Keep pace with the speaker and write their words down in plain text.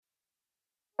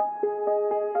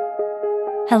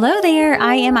Hello there.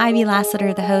 I am Ivy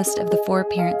Lassiter, the host of the For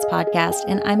Parents podcast,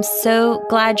 and I'm so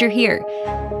glad you're here.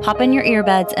 Pop in your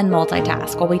earbuds and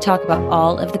multitask while we talk about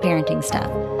all of the parenting stuff.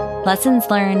 Lessons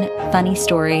learned, funny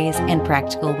stories, and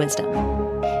practical wisdom.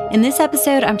 In this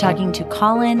episode, I'm talking to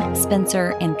Colin,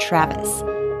 Spencer, and Travis,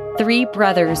 three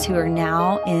brothers who are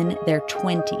now in their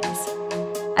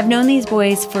 20s. I've known these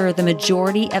boys for the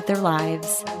majority of their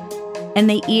lives, and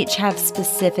they each have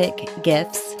specific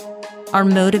gifts, are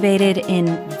motivated in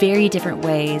very different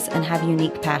ways, and have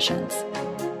unique passions.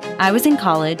 I was in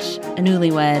college, a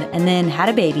newlywed, and then had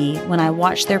a baby when I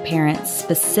watched their parents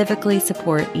specifically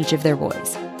support each of their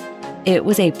boys. It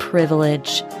was a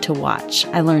privilege to watch.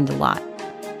 I learned a lot.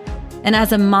 And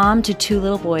as a mom to two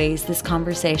little boys, this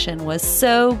conversation was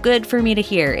so good for me to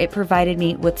hear. It provided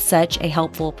me with such a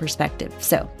helpful perspective.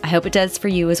 So I hope it does for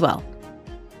you as well.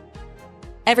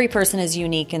 Every person is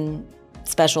unique and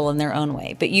special in their own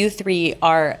way, but you three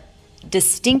are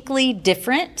distinctly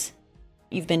different.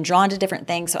 You've been drawn to different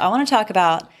things. So I want to talk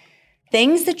about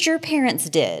things that your parents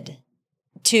did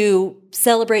to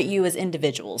celebrate you as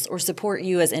individuals or support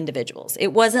you as individuals. It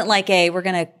wasn't like we're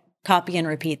going to copy and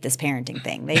repeat this parenting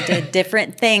thing. They did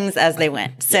different things as they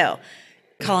went. So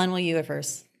Colin, will you go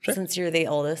first? Sure. Since you're the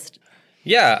oldest?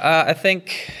 Yeah, I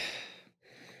think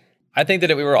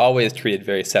that we were always treated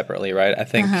very separately, right? I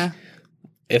think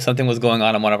if something was going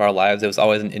on in one of our lives, it was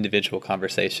always an individual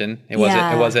conversation. It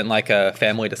wasn't like a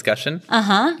family discussion.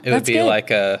 It would be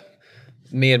like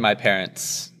me and my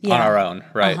parents on our own,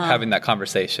 right? Having that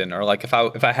conversation. Or like if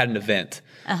I had an event,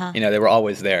 they were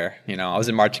always there. I was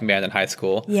in marching band in high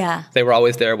school. Yeah. They were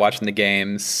always there watching the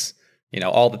games,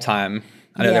 all the time.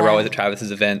 I know they were always at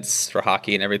Travis's events for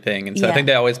hockey and everything. And so I think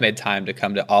they always made time to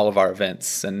come to all of our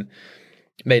events and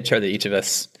made sure that each of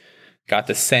us got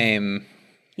the same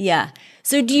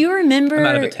So do you remember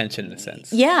amount of attention in a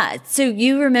sense? Yeah. So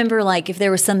you remember like if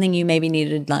there was something you maybe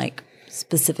needed like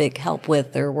specific help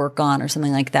with or work on or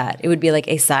something like that, it would be like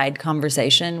a side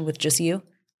conversation with just you?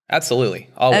 Absolutely.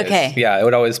 Always. Okay. Yeah. It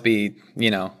would always be,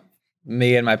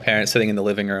 me and my parents sitting in the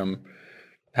living room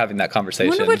having that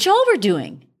conversation. I wonder what y'all were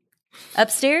doing.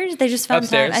 Upstairs? They just found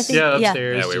upstairs. time. I think,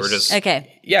 upstairs. Yeah, we were just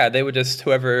okay. Yeah, they would just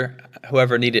whoever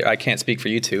needed. I can't speak for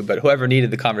you two, but whoever needed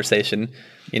the conversation,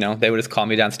 they would just call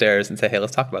me downstairs and say, "Hey,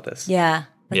 let's talk about this." Yeah,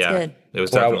 that's good. It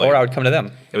was definitely, or I would come to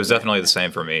them. It was definitely the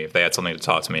same for me. If they had something to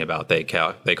talk to me about, they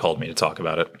called me to talk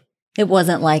about it. It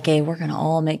wasn't like we're gonna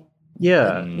all make.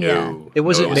 Yeah, No, it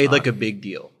wasn't it was made not. like a big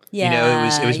deal. Yeah,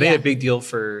 it was made a big deal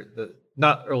for the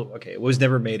not. Okay, it was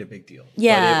never made a big deal.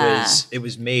 Yeah, but it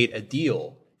was made a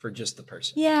deal for just the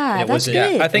person. Yeah, and it that's wasn't,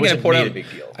 good. I think it an wasn't made a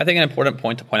big deal. I think an important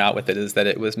point to point out with it is that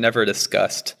it was never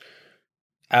discussed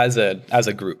as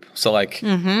a group. So like,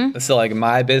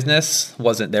 my business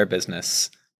wasn't their business,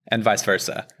 and vice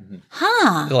versa.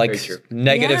 Like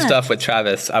negative stuff with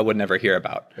Travis, I would never hear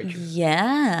about.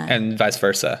 Yeah, and vice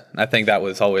versa. I think that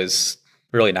was always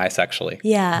really nice, actually.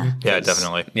 Yeah. Yeah,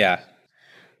 definitely. Yeah.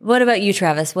 What about you,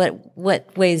 Travis?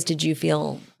 What ways did you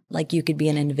feel like you could be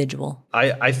an individual?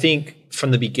 I think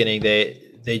from the beginning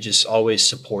they just always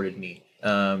supported me,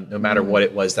 no matter what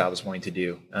it was that I was wanting to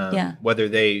do. Whether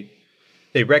they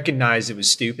recognized it was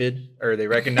stupid or they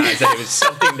recognized that it was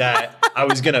something that I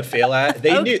was going to fail at.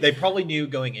 They probably knew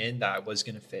going in that I was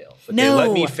going to fail, but they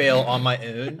let me fail on my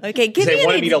own. Okay, because they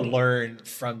wanted me to learn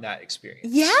from that experience.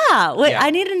 Yeah. I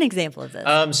need an example of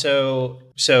this.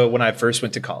 So when I first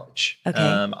went to college,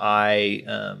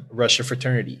 I rushed a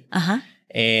fraternity.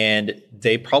 And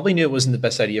they probably knew it wasn't the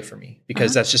best idea for me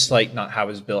because that's just like not how I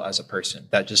was built as a person.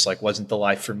 That just like wasn't the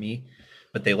life for me.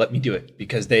 But they let me do it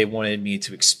because they wanted me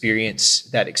to experience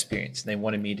that experience. They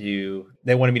wanted me to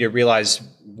realize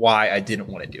why I didn't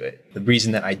want to do it. The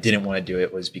reason that I didn't want to do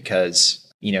it was because,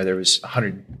 there was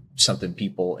 100-something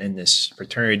people in this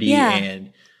fraternity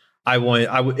and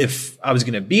if I was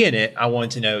going to be in it, I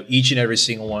wanted to know each and every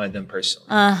single one of them personally.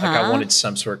 Like I wanted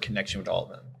some sort of connection with all of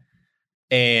them.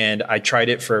 And I tried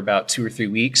it for about 2 or 3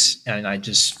 weeks and I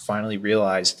just finally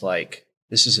realized like,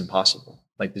 this is impossible.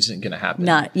 Like this isn't going to happen.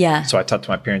 So I talked to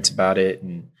my parents about it.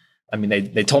 And I mean,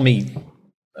 they told me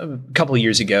a couple of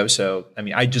years ago. So, I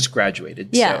mean, I just graduated.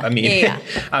 Yeah. So,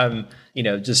 I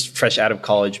mean, just fresh out of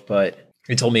college, but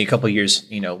they told me a couple of years,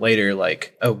 later,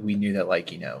 like, oh, we knew that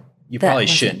like, you probably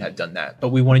shouldn't have done that, but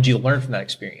we wanted you to learn from that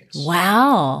experience.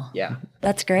 Wow. Yeah.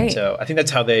 That's great. So I think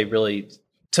that's how they really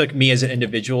took me as an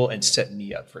individual and set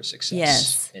me up for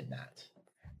success in that.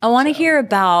 I want to hear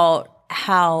about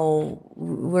how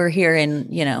we're here in,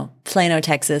 Plano,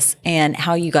 Texas, and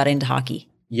how you got into hockey.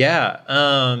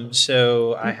 Yeah.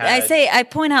 So I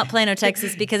point out Plano,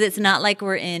 Texas, because it's not like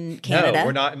we're in Canada. No,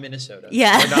 we're not in Minnesota.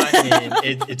 Yeah. We're not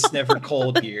it's never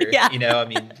cold here. Yeah. I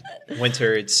mean,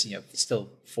 winter, it's, still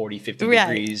 40, 50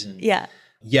 degrees. And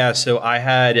yeah. So I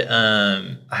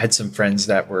had some friends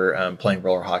that were playing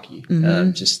roller hockey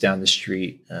just down the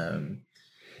street.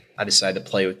 I decided to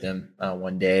play with them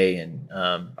one day, and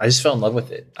I just fell in love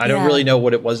with it. I don't really know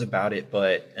what it was about it,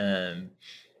 but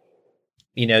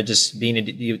just being able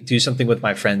to do something with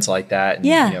my friends like that,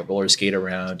 and roller skate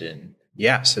around, and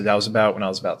so that was when I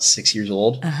was about 6 years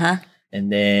old.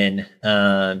 And then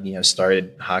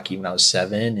started hockey when I was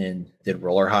 7, and did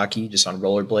roller hockey just on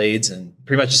rollerblades, and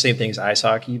pretty much the same thing as ice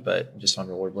hockey, but just on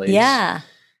rollerblades. Yeah.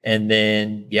 And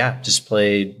then just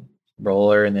played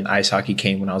roller, and then ice hockey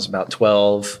came when I was about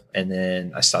 12, and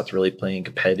then I stopped really playing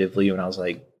competitively when I was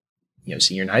like,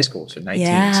 senior in high school, so 19.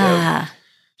 Yeah.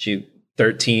 So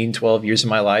 13, 12 years of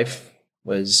my life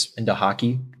was into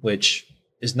hockey, which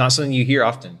is not something you hear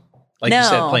often. Like you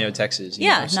said, Plano, Texas.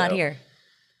 Not here.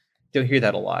 Don't hear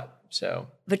that a lot. So,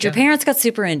 but your parents got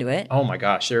super into it. Oh my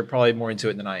gosh, they're probably more into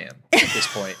it than I am at this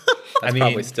point. That's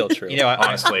probably still true.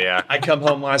 Honestly, I come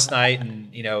home last night,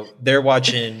 and they're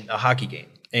watching a hockey game.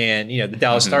 And, the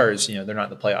Dallas Stars, they're not in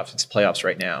the playoffs. It's playoffs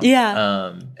right now.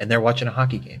 Yeah. And they're watching a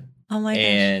hockey game. Oh, my gosh.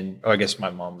 And, I guess my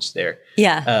mom was there.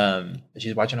 Yeah.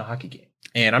 She's watching a hockey game.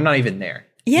 And I'm not even there.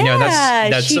 Yeah.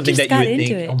 That's something that you would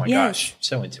think, it. Oh, my gosh,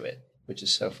 so into it, which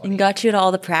is so funny. And got you to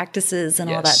all the practices and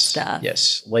all that stuff.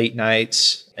 Yes. Late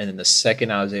nights. And then the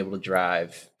second I was able to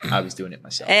drive, I was doing it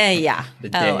myself. Yeah. The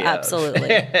day of. Absolutely.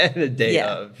 The day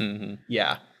of. Mm-hmm.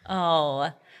 Yeah. Oh,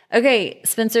 okay.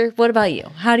 Spencer, what about you?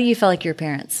 How do you feel like your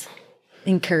parents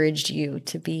encouraged you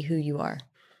to be who you are?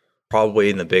 Probably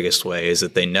in the biggest way is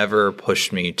that they never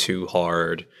pushed me too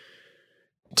hard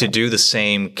to do the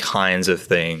same kinds of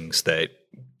things that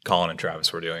Colin and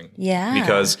Travis were doing. Yeah.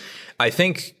 Because I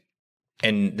think,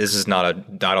 and this is I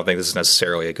don't think this is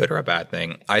necessarily a good or a bad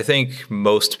thing. I think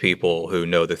most people who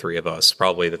know the three of us,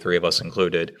 probably the three of us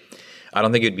included, I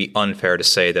don't think it'd be unfair to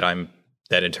say that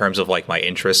that in terms of like my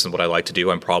interests and what I like to do,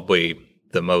 I'm probably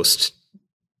the most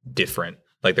different.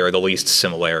 Like there are the least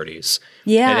similarities.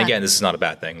 Yeah. And again, this is not a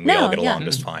bad thing. We all get along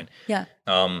just fine. Yeah.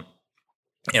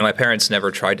 And my parents never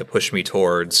tried to push me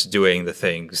towards doing the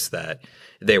things that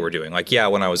they were doing. Like,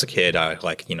 when I was a kid, I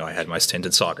had my stint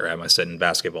in soccer, I had my stint in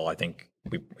basketball. I think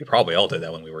we probably all did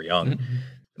that when we were young. Mm-hmm.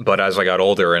 But as I got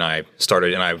older and I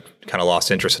kind of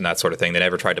lost interest in that sort of thing, they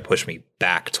never tried to push me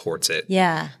back towards it.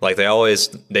 Yeah. Like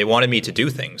they wanted me to do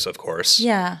things, of course.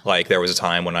 Yeah. Like there was a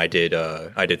time when I did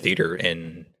theater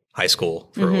in high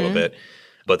school for a little bit,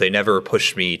 but they never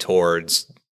pushed me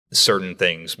towards certain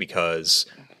things because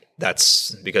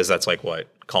that's like what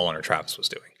Colin or Travis was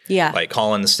doing. Yeah. Like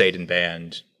Colin stayed in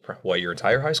band your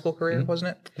entire high school career,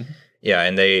 wasn't it? Mm-hmm. Yeah,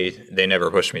 and they never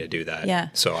pushed me to do that. Yeah.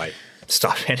 So I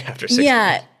stopped it after 6 years.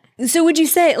 Yeah. So would you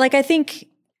say, like, I think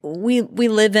we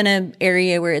live in an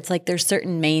area where it's like there's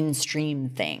certain mainstream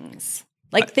things.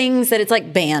 Like things that it's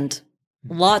like band.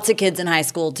 Lots of kids in high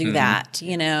school do that,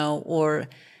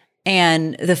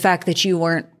 and the fact that you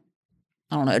weren't,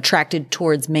 I don't know, attracted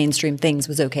towards mainstream things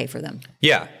was okay for them.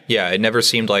 Yeah. Yeah. It never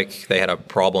seemed like they had a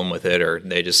problem with it or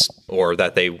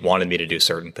that they wanted me to do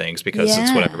certain things because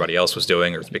it's what everybody else was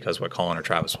doing or it's because what Colin or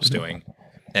Travis was doing.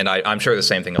 And I'm sure the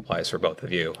same thing applies for both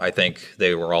of you. I think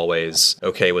they were always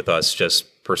okay with us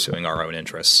just pursuing our own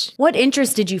interests. What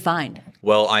interest did you find?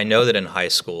 Well, I know that in high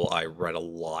school, I read a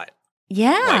lot.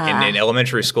 Yeah. Like in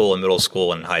elementary school and middle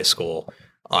school and high school,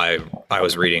 I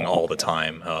was reading all the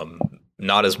time.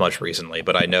 Not as much recently,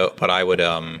 but I would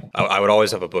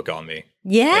always have a book on me.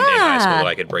 Yeah. In high school that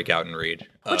I could break out and read.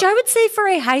 Which I would say for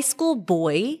a high school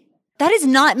boy, that is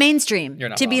not mainstream. You're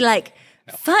not to wrong. be like,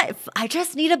 I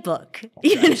just need a book.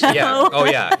 Yeah. Oh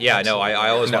yeah. Yeah. No, I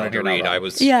always wanted to read. I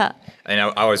was. Yeah. And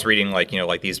I was reading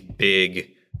like these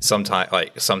big,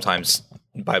 sometimes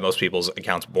by most people's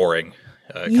accounts boring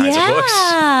kinds of books.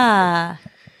 Yeah.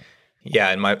 Yeah,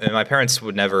 and my parents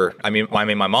would never. I mean,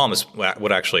 my mom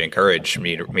would actually encourage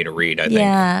me to read. I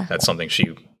think that's something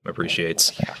she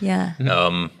appreciates. Yeah.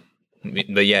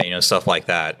 But yeah, stuff like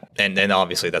that, and then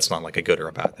obviously that's not like a good or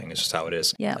a bad thing. It's just how it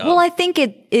is. Yeah. Well, I think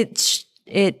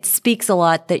it speaks a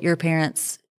lot that your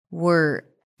parents were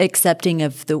accepting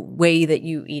of the way that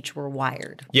you each were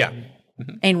wired. Yeah.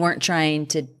 And weren't trying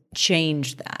to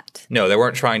change that. No, they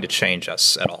weren't trying to change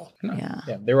us at all. No.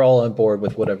 Yeah, they were all on board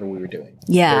with whatever we were doing.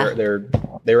 Yeah.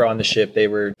 They were on the ship. They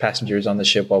were passengers on the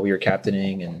ship while we were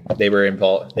captaining, and they were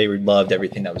involved. They loved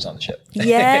everything that was on the ship.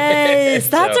 Yes,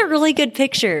 that's a really good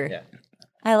picture. Yeah.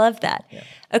 I love that. Yeah.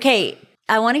 Okay,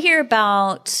 I want to hear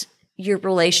about your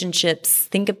relationships,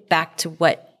 think back to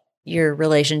what your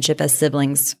relationship as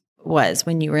siblings was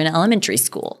when you were in elementary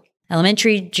school,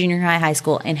 elementary, junior high, high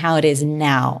school, and how it is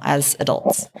now as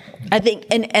adults. I think,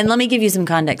 and let me give you some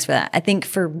context for that. I think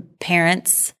for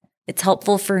parents, it's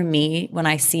helpful for me when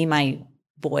I see my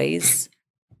boys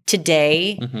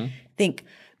today, think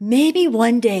maybe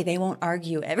one day they won't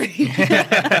argue every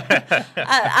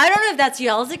I don't know if that's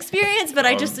y'all's experience, but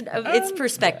it's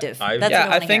perspective.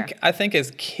 I think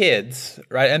as kids,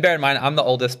 right? And bear in mind, I'm the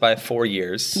oldest by 4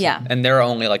 years. Yeah. And they're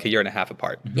only like a year and a half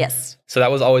apart. Yes. So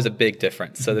that was always a big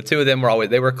difference. So the two of them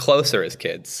they were closer as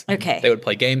kids. Okay. They would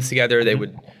play games together. They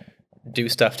would do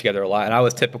stuff together a lot. And I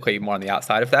was typically more on the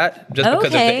outside of that just because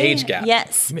of the age gap.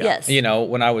 Yes. Yeah. Yes. You know,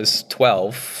 when I was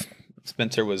 12,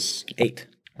 Spencer was 8.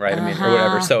 Right. I mean, or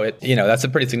whatever. So that's a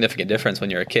pretty significant difference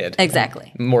when you're a kid.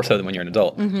 Exactly. More so than when you're an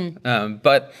adult.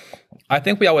 But I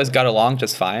think we always got along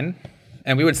just fine.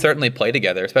 And we would certainly play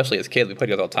together, especially as kids. We played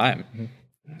together all the time.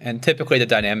 And typically the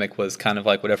dynamic was kind of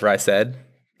like whatever I said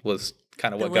was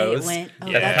kind of what goes. It went.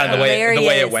 That's kind of the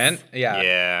way it went. Yeah.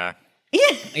 Yeah.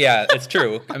 Yeah, it's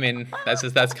true. I mean, that's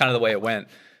kind of the way it went.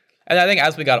 And I think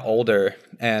as we got older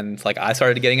and like I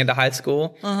started getting into high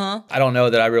school, I don't know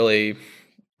that I really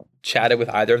chatted with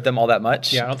either of them all that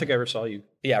much. Yeah, I don't think I ever saw you.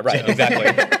 Yeah, right.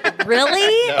 Exactly.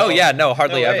 Really? No. Oh yeah, no,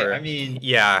 hardly ever. I mean,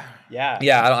 Yeah. yeah.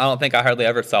 Yeah, I don't think I hardly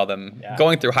ever saw them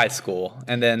going through high school,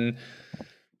 and then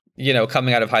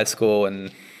coming out of high school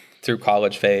and through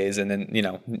college phase, and then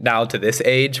now to this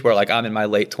age where like I'm in my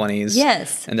late 20s.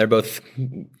 Yes. And they're both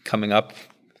coming up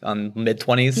on mid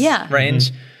 20s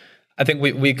range. I think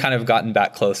we kind of gotten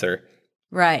back closer.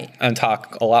 Right. And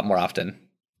talk a lot more often.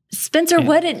 Spencer,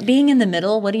 being in the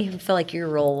middle, what do you feel like your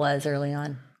role was early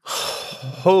on?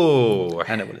 Oh,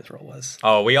 I know what his role was.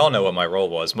 Oh, we all know what my role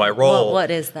was. My role what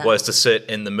is that? was to sit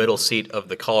in the middle seat of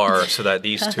the car so that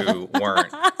these two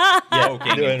weren't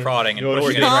poking and prodding and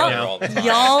pushing each other all the time.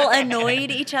 Y'all annoyed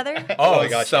each other? Oh my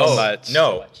gosh, so much.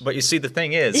 No, but you see, the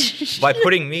thing is, by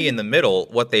putting me in the middle,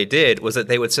 what they did was that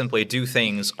they would simply do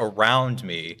things around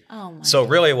me. Oh my so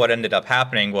really what ended up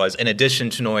happening was, in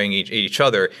addition to annoying each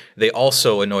other, they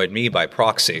also annoyed me by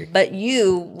proxy. But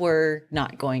you were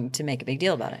not going to make a big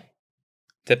deal about it.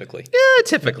 Typically. Yeah,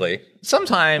 typically.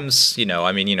 Sometimes, you're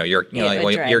when you're a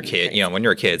kid, crazy. when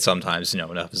you're a kid, sometimes,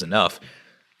 enough is enough.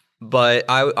 But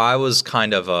I was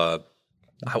kind of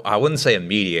I wouldn't say a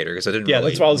mediator because I didn't really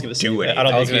that's what I was going to say. do anything.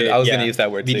 I was going to use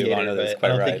that word too. I don't know that's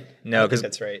quite right. No, because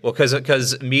that's right. Well,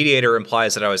 because mediator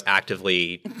implies that I was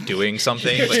actively doing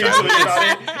something, which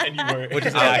Which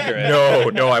is accurate.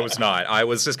 No, I was not. I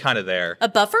was just kind of there. A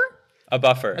buffer? A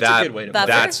buffer. That's a good way to put it.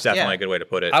 That's definitely a good way to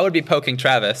put it. I would be poking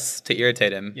Travis to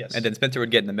irritate him, Yes. and then Spencer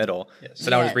would get in the middle. Yes. So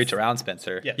then I would Yes. just reach around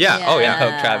Spencer. Yes. Yeah. Oh, yeah.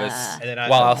 Poke Travis, And then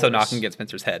while of also course- knocking against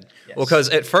Spencer's head. Yes. Well, because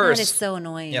at That first, is so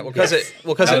annoying. yeah, because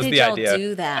Why that was did the y'all idea.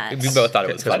 do that? We both thought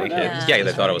it was funny. yeah,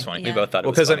 they thought it was funny. We both thought it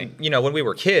Well, was because funny. when we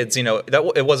were kids,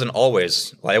 it wasn't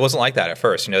always like it wasn't like that at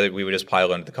first. That we would just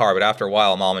pile into the car, but after a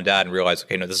while, mom and dad realized,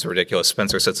 okay, no, this is ridiculous.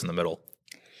 Spencer sits in the middle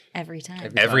Every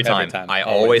time. every time. I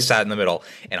always sat in the middle,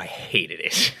 and I hated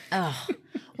it.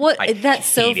 What? I That's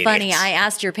so hated funny. it. I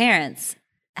asked your parents,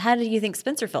 how did you think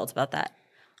Spencer felt about that?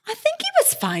 I think he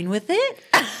was fine with it.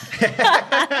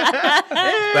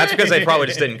 That's because they probably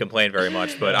just didn't complain very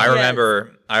much. But I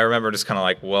remember just kind of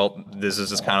like, well, this is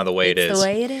just kind of the way it is. The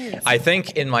way it is. I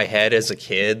think in my head as a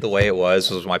kid, the way it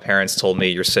was my parents told me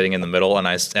you're sitting in the middle, and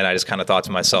I just kind of thought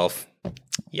to myself,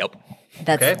 yep.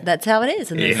 That's how it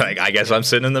is. Yeah, like, I guess I'm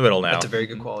sitting in the middle now. That's a very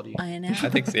good quality. I know. I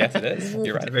think so. Yes, it is.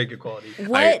 You're That's a right. very good quality.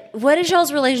 What is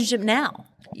y'all's relationship now?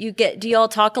 Do y'all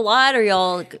talk a lot, or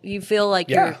you feel like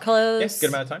Yeah. you're close? Yes, good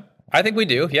amount of time. I think we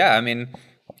do. Yeah. I mean,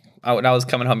 when I was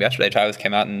coming home yesterday, Travis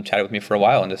came out and chatted with me for a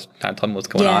while and just kind of told me what's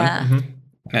going on.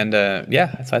 And so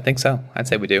I think so. I'd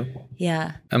say we do.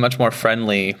 Yeah. A much more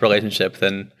friendly relationship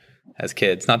than as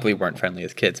kids. Not that we weren't friendly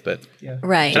as kids, but Yeah.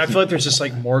 Right. And I feel like there's just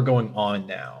like more going on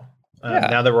now. Yeah.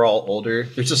 Now that we're all older,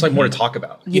 there's just like more to talk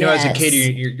about. You know, as a Yes. kid,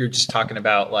 you're just talking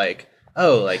about like,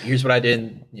 oh, like here's what I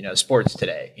did in sports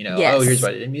today. Yes. Oh, here's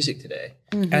what I did in music today.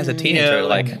 as a teenager,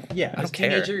 I don't as a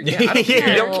care. teenager, yeah, I don't You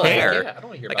care. don't care. Yeah, I don't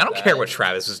wanna hear Like, about I don't that. care what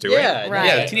Travis is doing. Yeah, Right.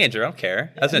 Yeah, as a teenager, I don't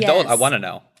care. As an adult, I Yes. want to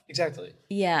know. exactly.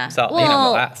 Yeah. So,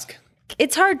 well, we'll ask.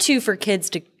 it's hard too for kids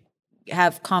to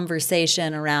have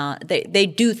conversation around.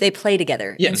 They play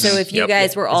together. Yes. And so if you Yep.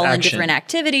 guys were all in action. different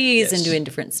activities and Yes. doing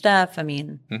different stuff, I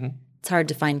mean, it's hard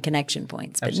to find connection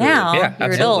points. But Absolutely. now Yeah, you're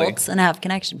absolutely. adults and have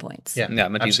connection points. Yeah, Yeah,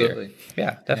 much absolutely. easier.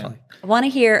 Yeah, definitely. I want to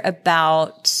hear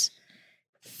about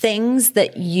things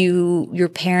that your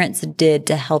parents did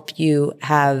to help you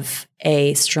have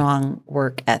a strong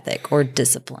work ethic or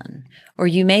discipline. Or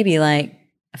you may be like,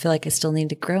 I feel like I still need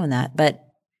to grow in that. But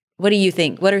what do you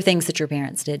think? What are things that your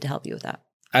parents did to help you with that?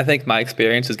 I think my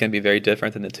experience is going to be very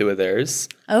different than the two of theirs.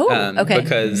 Oh, okay.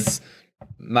 Because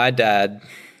my dad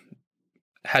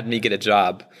had me get a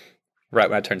job right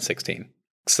when I turned 16.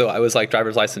 So I was like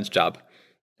driver's license job.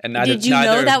 And did you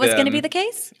know that was going to be the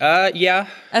case? Yeah.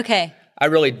 Okay. I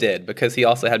really did, because he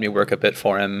also had me work a bit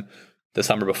for him the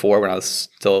summer before when I was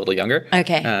still a little younger.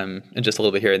 Okay. And just a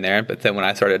little bit here and there. But then when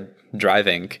I started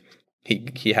driving,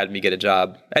 he had me get a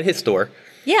job at his store.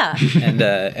 Yeah.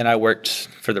 And I worked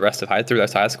for the rest of high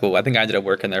school. I think I ended up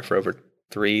working there for over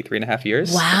 3.5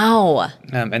 years. Wow.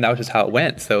 And that was just how it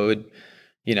went. So, it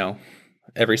would,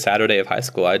 every Saturday of high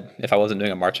school, if I wasn't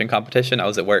doing a marching competition, I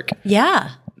was at work.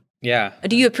 Yeah. Yeah.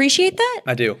 Do you appreciate that?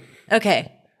 I do.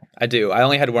 Okay. I do. I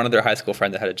only had one other high school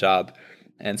friend that had a job.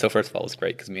 And so first of all, it was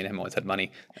great because me and him always had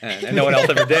money, and no one else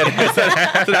ever did.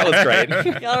 so that was great.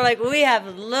 Y'all are like, we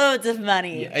have loads of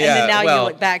money. And then now you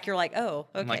look back, you're like, oh,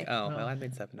 okay. I'm like, I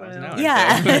made $7 an hour.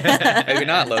 Yeah. Maybe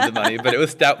not loads of money, but it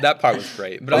was that part was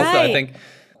great. But also I think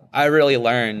I really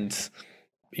learned,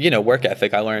 work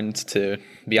ethic. I learned to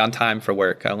be on time for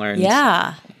work. I learned.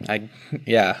 Yeah. I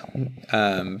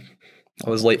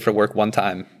was late for work one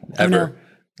time ever. Oh, no.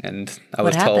 And I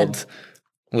was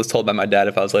told by my dad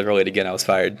if I was late again, I was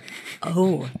fired.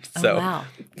 Oh, so wow.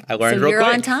 I learned so real you're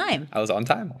quick. on time. I was on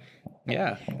time.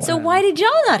 Yeah. So why did y'all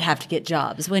not have to get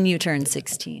jobs when you turned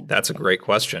 16? That's a great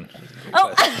question.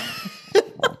 I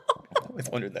always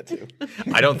wondered that too.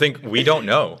 We don't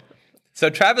know.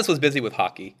 So Travis was busy with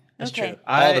hockey. That's true.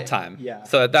 All the time. Yeah.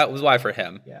 So that was why for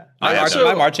him. Yeah.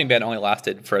 My marching band only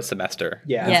lasted for a semester.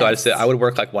 Yeah. And so I would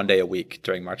work like one day a week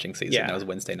during marching season. Yeah. That was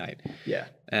Wednesday night. Yeah.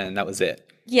 And that was it.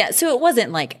 Yeah, so it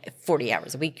wasn't like 40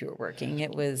 hours a week you were working.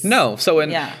 It was No. So in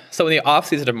the off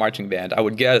season of marching band, I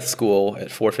would get out of school at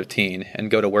 4:15 and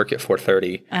go to work at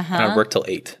 4:30, and I'd work till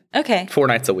 8. Okay. 4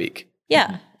 nights a week.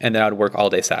 Yeah. And then I'd work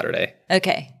all day Saturday.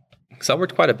 Okay. So I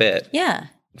worked quite a bit. Yeah.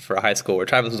 For a high school where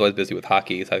Travis was always busy with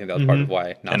hockey, so I think that was part of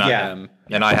why not him.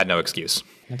 And I had no excuse.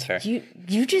 That's fair.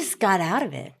 You just got out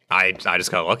of it. I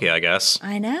just got lucky, I guess.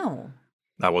 I know.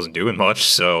 I wasn't doing much,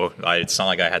 so it's not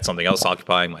like I had something else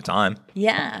occupying my time.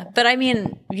 Yeah, but I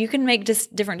mean, you can make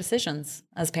just different decisions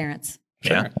as parents.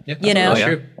 Sure. Yeah. You know? That's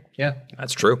true. Yeah.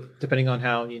 That's true. Depending on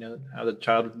how the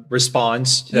child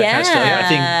responds to that kind of stuff. I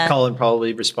think Colin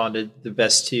probably responded the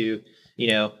best to,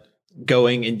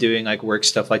 going and doing like work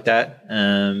stuff like that,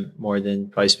 more than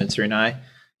probably Spencer and I.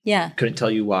 Yeah. Couldn't tell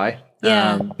you why.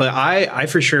 Yeah. But I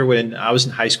for sure, when I was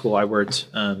in high school, I worked,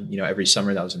 every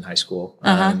summer that I was in high school.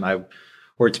 I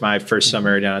worked my first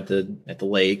summer down at the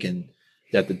lake and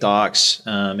at the docks,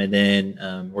 and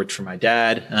then worked for my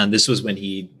dad. This was when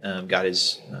he got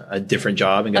a different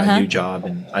job and got a new job,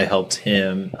 and I helped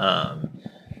him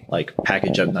like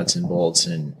package up nuts and bolts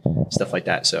and stuff like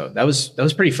that. So that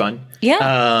was pretty fun.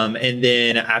 Yeah. And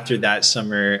then after that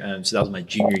summer, so that was my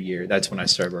junior year. That's when I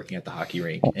started working at the hockey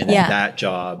rink, and then that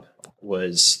job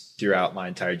was throughout my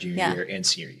entire junior year and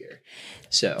senior year.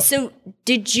 So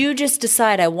did you just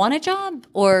decide I want a job,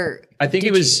 or I think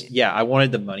it was I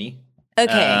wanted the money.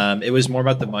 Okay. It was more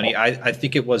about the money. I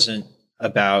think it wasn't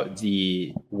about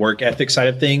the work ethic side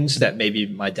of things that maybe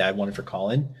my dad wanted for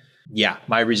Colin. Yeah,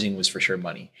 my reasoning was for sure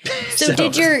money. So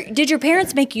did your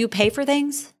parents make you pay for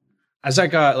things? As I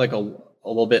got like a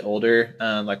little bit older,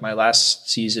 like my last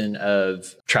season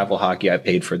of travel hockey, I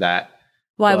paid for that.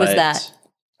 Why was that?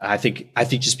 I think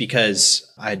just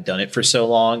because I had done it for so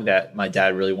long that my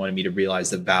dad really wanted me to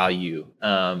realize the value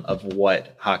of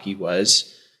what hockey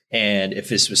was, and if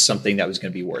this was something that was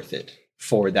going to be worth it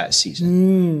for that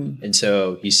season. And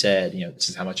so he said, this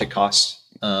is how much it costs.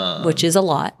 Which is a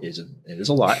lot. It is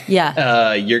a lot.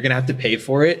 Yeah. You're going to have to pay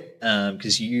for it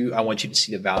because I want you to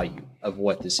see the value of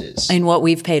what this is. And what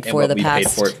we've paid for the past.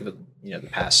 Paid for it for the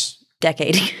past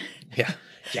decade. Yeah.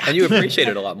 And you appreciate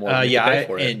it a lot more. I did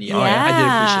appreciate it a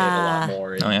lot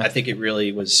more. And I think it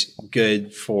really was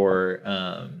good for,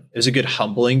 it was a good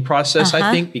humbling process,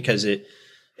 I think, because it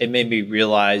made me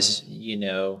realize,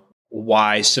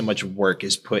 why so much work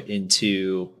is put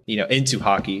into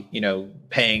hockey,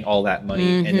 paying all that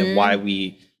money, and then why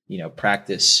we,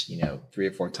 practice, 3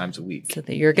 or 4 times a week. So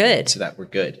that you're good. So that we're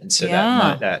good. And so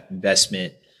that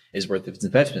investment is worth its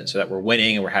investment, so that we're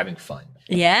winning and we're having fun.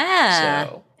 Yeah.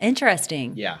 So,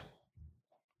 interesting. Yeah.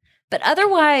 But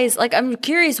otherwise, like, I'm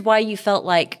curious why you felt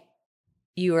like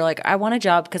you were like, I want a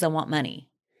job because I want money.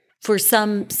 For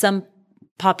some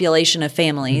population of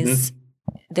families,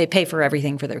 they pay for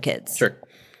everything for their kids. Sure.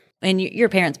 And your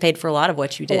parents paid for a lot of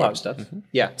what you did. A lot of stuff.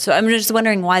 Yeah. So I'm just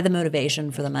wondering why the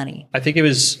motivation for the money. I think it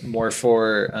was more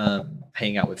for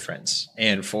hanging out with friends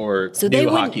and for new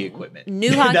hockey equipment.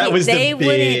 New hockey. That was they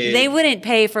wouldn't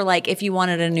pay for like if you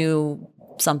wanted a new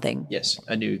something. Yes,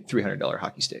 a new $300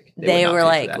 hockey stick. They were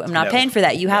like, I'm not paying for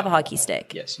that. You have a hockey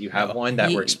stick. Yes, you have one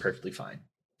that works perfectly fine.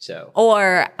 So,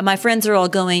 or my friends are all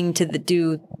going to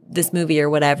do this movie or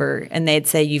whatever, and they'd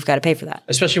say you've got to pay for that.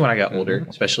 Especially when I got older,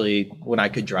 especially when I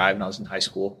could drive when I was in high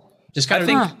school. Just kind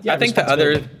I think the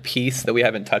other piece that we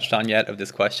haven't touched on yet of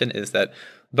this question is that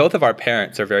both of our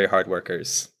parents are very hard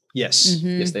workers. Yes,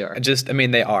 yes, they are.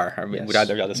 They are. I mean, would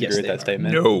either of y'all disagree with that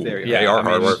statement? No, they are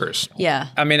hard workers. Yeah.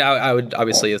 I mean, I would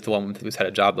obviously, as the one who's had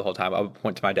a job the whole time, I would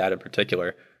point to my dad in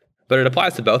particular. But it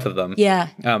applies to both of them. Yeah.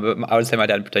 But I would say my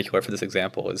dad in particular for this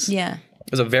example was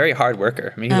a very hard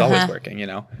worker. I mean, he's always working, you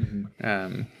know.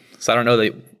 So I don't know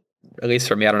that, at least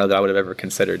for me, I don't know that I would have ever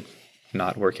considered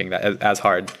not working that as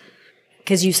hard.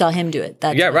 Because you saw him do it.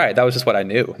 Right. That was just what I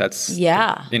knew. That's, you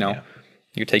know,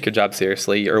 you take your job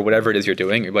seriously or whatever it is you're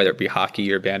doing, whether it be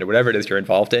hockey or band or whatever it is you're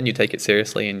involved in, you take it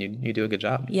seriously and you do a good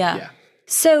job. Yeah.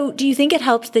 So do you think it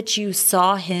helped that you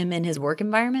saw him in his work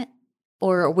environment?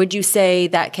 Or would you say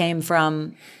that came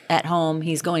from at home,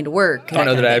 he's going to work? I don't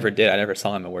know that I ever did. I never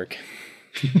saw him at work.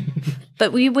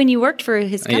 But when you worked for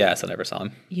his company? Yes, I never saw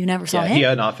him. You never saw him? He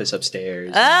had an office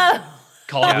upstairs. Oh!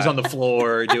 Colin was on the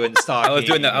floor doing stocking.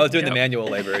 I was doing the manual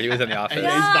labor. He was in the office.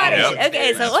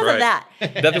 Okay, so it wasn't that.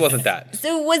 Definitely wasn't that.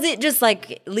 So was it just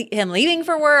like him leaving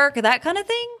for work, that kind of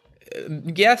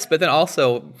thing? Yes, but then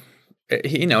also,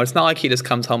 it's not like he just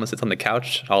comes home and sits on the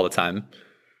couch all the time.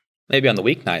 Maybe on the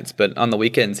weeknights, but on the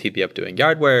weekends, he'd be up doing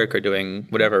yard work or doing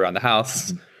whatever around the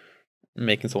house,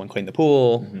 making someone clean the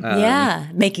pool.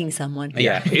 Making someone.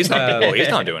 Yeah. He's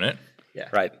not doing it. Yeah.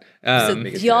 Right. So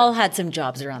y'all had some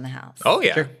jobs around the house. Oh,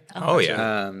 yeah. Sure. Oh,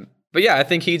 yeah. But yeah, I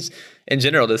think he's, in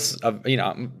general, just,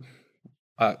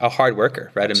 a hard worker,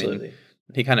 right? Absolutely. I mean,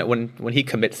 he kind of, when he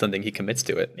commits something, he commits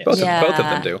to it. Yes. Both of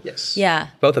them do. Yes. Yeah.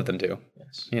 Both of them do.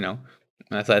 Yes.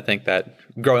 And so I think that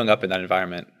growing up in that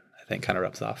environment, I think kind of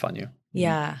rubs off on you.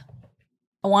 Yeah.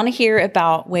 I want to hear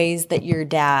about ways that your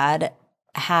dad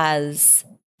has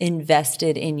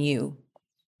invested in you.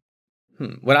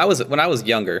 When I was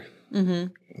younger,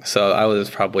 so I was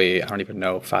probably, I don't even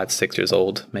know, 5, 6 years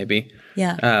old, maybe.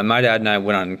 Yeah. My dad and I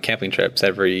went on camping trips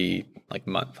every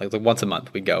month, like once a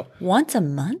month we'd go. Once a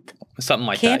month? Something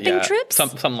like camping that. Yeah. trips?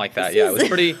 Something like that. Yeah. It was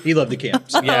pretty. He loved the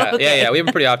camps. Yeah. We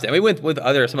went pretty often. And we went with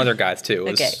some other guys too.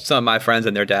 It was some of my friends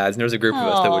and their dads, and there was a group of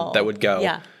us that would go.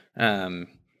 Yeah.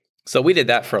 So we did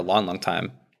that for a long, long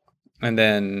time. And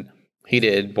then he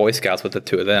did Boy Scouts with the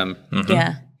two of them.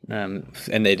 Yeah.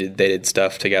 And they did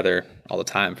stuff together all the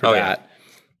time for that.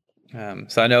 Yeah.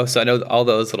 So I know all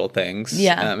those little things.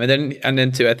 Yeah. And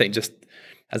then too, I think just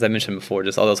as I mentioned before,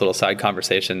 just all those little side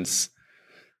conversations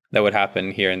that would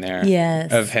happen here and there.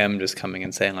 Yes. Of him just coming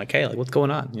and saying like, hey, like what's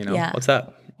going on? What's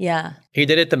up? Yeah. He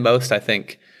did it the most, I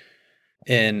think,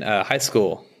 in high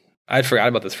school. I'd forgot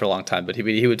about this for a long time, but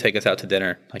he would take us out to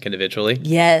dinner like individually.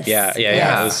 Yes.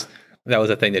 Yeah. That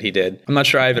was a thing that he did. I'm not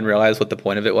sure I even realized what the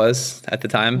point of it was at the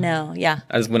time. No, yeah.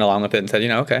 I just went along with it and said,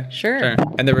 okay. Sure.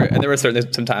 And there were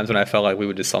some times when I felt like we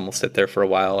would just almost sit there for a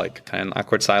while, like kind of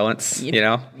awkward silence,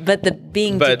 But the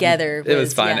being together it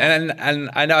was fun. Yeah.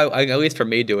 And I know, at least for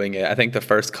me doing it, I think the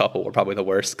first couple were probably the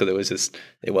worst because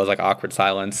it was like awkward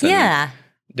silence. And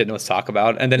didn't know what to talk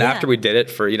about. And then after we did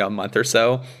it for, a month or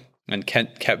so and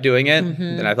Kent kept doing it,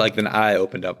 then I feel like then I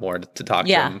opened up more to talk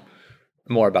to him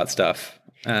more about stuff.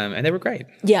 And they were great.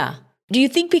 Yeah. Do you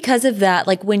think because of that,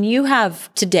 like when you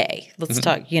have today, let's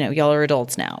talk, y'all are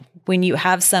adults now. When you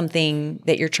have something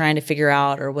that you're trying to figure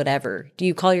out or whatever, do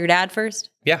you call your dad first?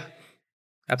 Yeah,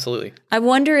 absolutely. I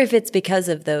wonder if it's because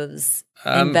of those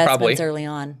investments probably. Early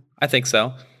on. I think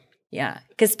so. Yeah.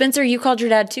 Because Spencer, you called your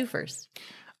dad too first.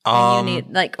 And you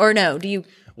need do you?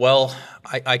 Well,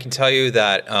 I can tell you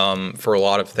that for a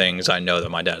lot of things, I know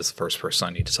that my dad is the first person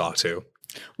I need to talk to.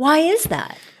 Why is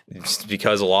that? Just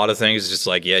because a lot of things, just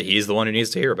like, he's the one who needs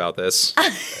to hear about this.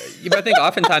 But I think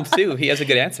oftentimes, too, he has a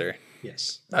good answer.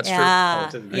 Yes. That's true.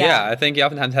 Yeah, I think he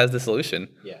oftentimes has the solution.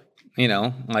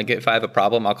 Yeah. Like if I have a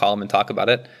problem, I'll call him and talk about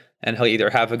it. And he'll either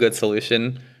have a good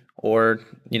solution or,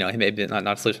 he may be not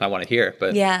a solution I want to hear.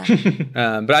 But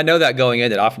but I know that going in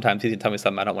that oftentimes he's going to tell me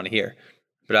something I don't want to hear.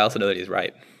 But I also know that he's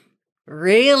right.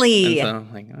 Really? And so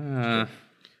I'm like,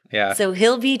 yeah. So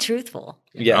he'll be truthful.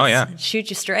 Yes. Oh, yeah. Shoot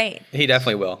you straight. He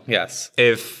definitely will. Yes.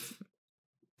 If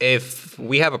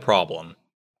we have a problem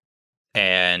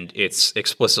and it's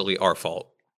explicitly our fault,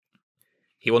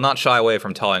 he will not shy away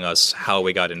from telling us how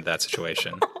we got into that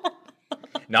situation.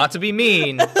 Not to be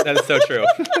mean. That is so true.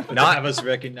 Not have us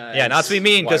recognize. Yeah, not to be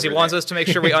mean because he wants us to make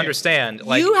sure we understand.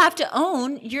 Like, you have to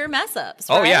own your mess ups.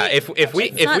 Right? Oh yeah, if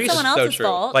we someone else's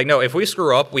fault. Like no, if we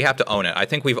screw up, we have to own it. I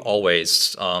think we've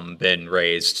always been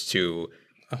raised to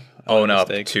own up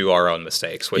to our own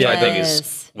mistakes, which I think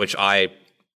is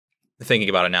thinking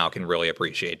about it now can really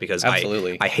appreciate because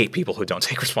I hate people who don't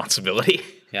take responsibility.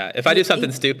 Yeah, if I do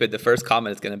something stupid, the first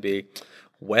comment is going to be,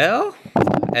 well,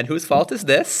 and whose fault is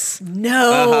this?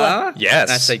 No. Yes.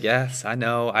 And I say, yes, I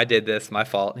know, I did this, my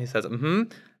fault. And he says,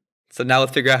 so now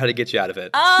let's figure out how to get you out of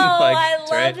it. Oh, I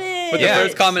love it. But the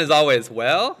first comment is always,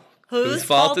 well, whose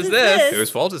fault is this? Whose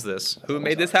fault is this? Who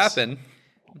made this happen?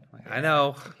 I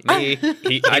know, me.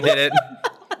 I did it.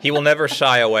 He will never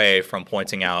shy away from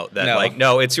pointing out that,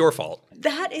 no, it's your fault.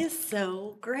 That is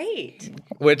so great.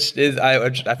 Which I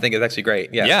think is actually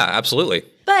great. Yeah. Yeah, absolutely.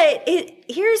 But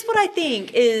here's what I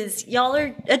think is y'all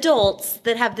are adults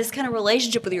that have this kind of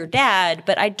relationship with your dad,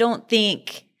 but I don't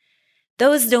think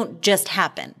those don't just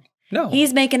happen. No.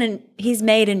 He's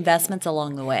made investments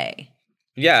along the way.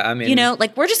 Yeah, I mean. You know,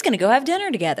 like we're just going to go have dinner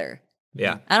together.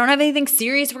 Yeah. I don't have anything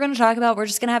serious we're going to talk about. We're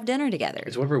just going to have dinner together.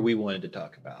 It's whatever we wanted to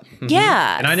talk about.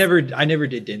 Yeah. And I never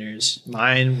did dinners.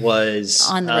 Mine was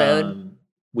on the road.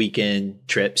 Weekend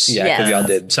trips. Yeah, because we all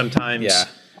did. Sometimes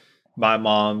my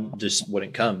mom just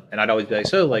wouldn't come. And I'd always be like,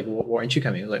 so like, why aren't you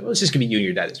coming? I was like, well, it's just going to be you and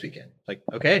your dad this weekend. Like,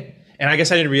 okay. And I guess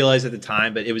I didn't realize at the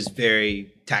time, but it was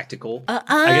very tactical. I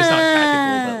guess not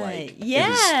tactical, but like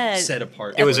it was set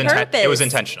apart. It was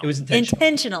intentional. It was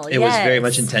intentional. It was very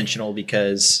much intentional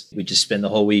because we just spend the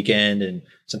whole weekend and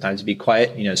sometimes it'd be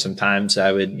quiet. You know, sometimes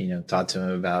I would, talk to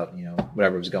him about,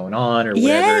 whatever was going on or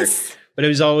whatever. Yes. But it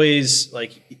was always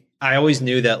like, I always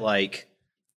knew that like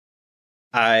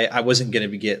I wasn't going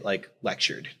to get like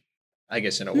lectured, I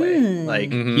guess in a way.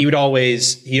 Like he'd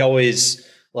always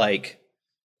like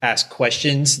ask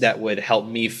questions that would help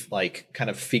me like kind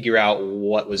of figure out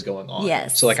what was going on.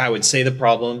 Yes. So like I would say the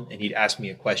problem and he'd ask me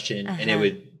a question and it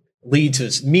would lead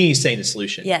to me saying the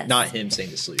solution, not him saying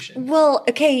the solution. Well,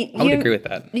 okay. I would agree with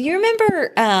that. You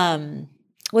remember,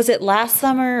 was it last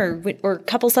summer or a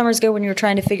couple summers ago when you were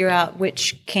trying to figure out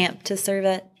which camp to serve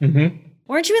at? Mm-hmm.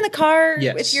 Weren't you in the car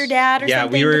with your dad or something? Yeah,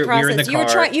 we were in the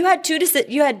car. You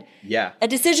had a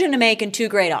decision to make and two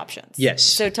great options. Yes.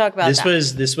 So talk about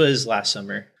that. This was last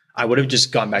summer. I would have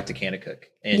just gone back to Kanakuk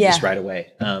and just right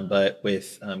away. But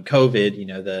with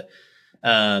COVID,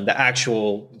 the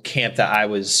actual camp that I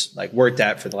was like worked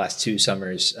at for the last 2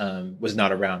 summers was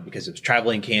not around because it was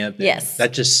traveling camp. Yes.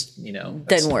 That just,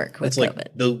 didn't work with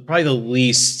COVID. Like probably the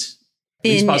least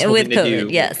possible with thing COVID. to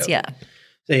do. Yes. with COVID. Yeah.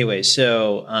 So anyway,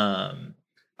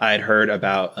 I had heard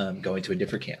about going to a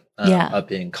different camp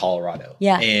up in Colorado.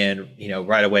 Yeah. And,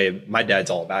 right away, my dad's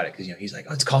all about it because, he's like,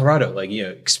 oh, it's Colorado. Like,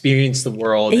 experience the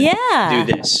world and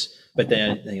do this. But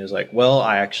then he was like, well,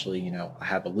 I actually, I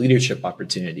have a leadership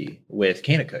opportunity with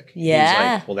Kanakuk. Yeah. He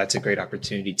was like, well, that's a great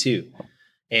opportunity too.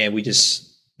 And we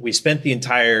spent the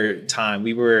entire time,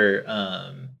 we were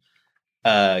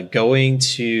going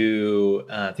to,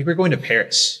 I think we're going to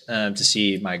Paris to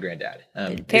see my granddad.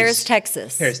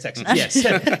 Texas. Paris, Texas. Yes.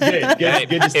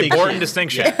 good distinction. Important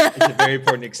distinction. Yeah, it's a very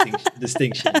important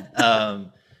distinction.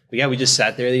 But yeah, we just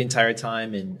sat there the entire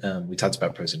time and we talked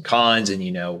about pros and cons. And,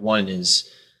 one is,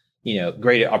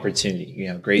 great opportunity,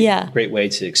 great way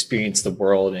to experience the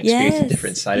world and experience the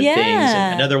different side of things.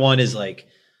 And another one is like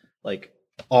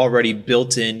already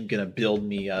built in, going to build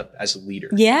me up as a leader.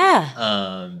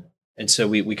 Yeah. And so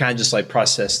we kind of just like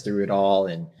processed through it all.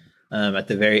 And at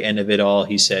the very end of it all,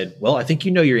 he said, well, I think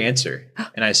you know your answer.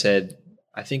 And I said,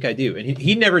 I think I do. And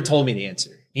he never told me the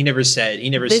answer. He never said,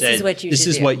 this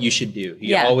is what you should do.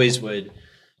 He always would,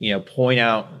 point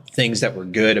out things that were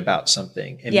good about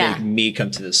something and make me come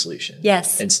to the solution.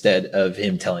 Yes. Instead of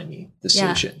him telling me the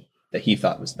solution that he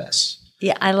thought was best.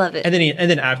 Yeah, I love it. And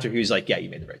then after he was like, yeah, you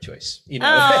made the right choice.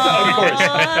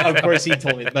 Of course he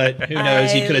told me, but who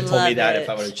knows? He could have told me that if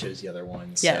I would have chose the other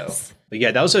one. Yes. So, but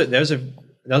yeah, that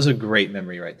was a great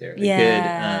memory right there.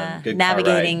 Yeah. Good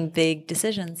navigating big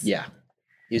decisions. Yeah.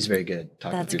 He was very good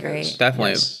talking That's through great. those.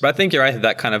 Definitely. Yes. But I think you're right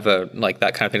that kind of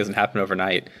thing doesn't happen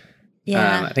overnight.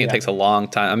 Yeah. I think it takes a long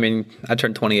time. I mean, I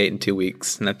turned 28 in 2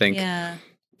 weeks, and I think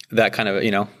that kind of,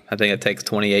 I think it takes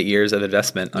 28 years of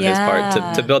investment on his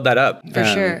part to build that up. For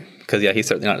sure. Because, he's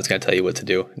certainly not just going to tell you what to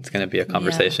do. It's going to be a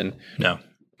conversation. No.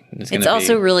 It's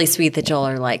also really sweet that y'all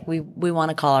are like, we want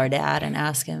to call our dad and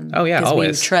ask him. Oh, yeah,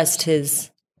 always. We trust his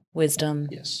wisdom.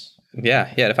 Yes.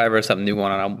 Yeah. If I ever have something new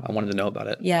going on, I wanted to know about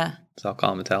it. Yeah. So I'll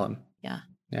call him and tell him. Yeah.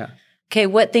 Yeah. Okay.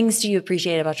 What things do you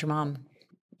appreciate about your mom?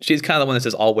 She's kind of the one that's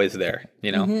just always there,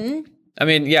 Mm-hmm. I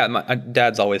mean, yeah, my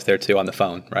dad's always there too on the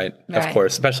phone, right? Of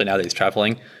course, especially now that he's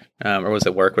traveling, or was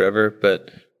at work, whatever.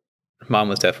 But mom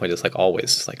was definitely just like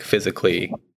always like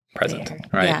physically present, there.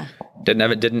 Right? Yeah.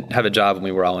 Didn't have a job when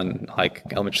we were all in like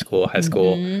elementary school, high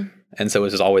school, and so it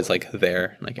was just always like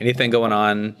there, like anything going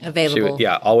on, available.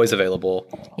 Always available.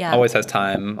 Yeah, always has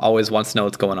time. Always wants to know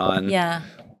what's going on. Yeah,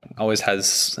 always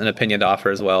has an opinion to offer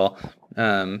as well,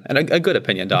 and a good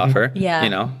opinion to offer. Yeah, you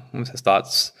know, always has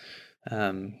thoughts.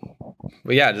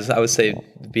 But yeah, just I would say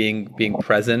being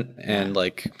present and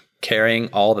like caring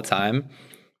all the time.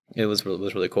 It was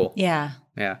really cool. Yeah.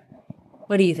 Yeah.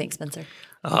 What do you think, Spencer?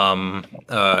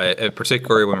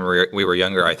 Particularly when we were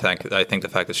younger, I think the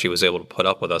fact that she was able to put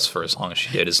up with us for as long as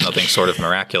she did is nothing sort of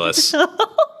miraculous.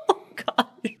 Oh God.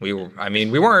 We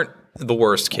weren't the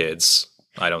worst kids,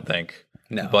 I don't think.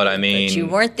 No. But I mean, but you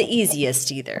weren't the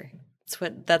easiest either.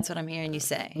 That's what I'm hearing you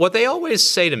say. What they always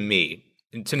say to me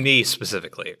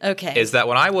specifically, is that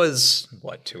when I was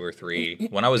 2 or 3,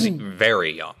 when I was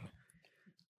very young,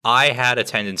 I had a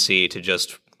tendency to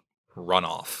just run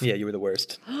off. Yeah, you were the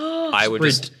worst. I would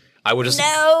just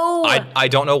no. I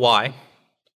don't know why.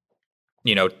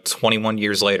 21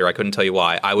 years later, I couldn't tell you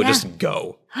why. I would just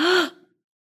go.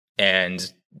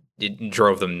 And it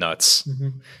drove them nuts. Mm-hmm.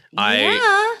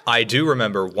 I do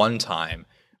remember one time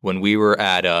when we were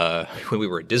at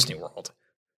Disney World.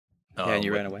 And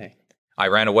you ran away. I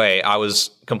ran away. I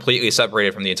was completely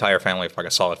separated from the entire family for like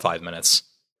a solid 5 minutes.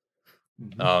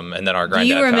 Mm-hmm. And then our granddad.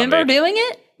 Do you remember doing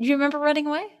it? Do you remember running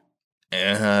away?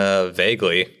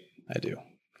 Vaguely. I do.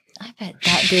 I bet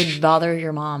that did bother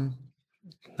your mom.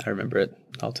 I remember it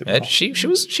all too well. She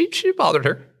bothered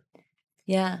her.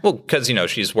 Yeah. Well, because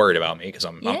she's worried about me because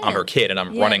I'm her kid and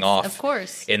I'm running off. Of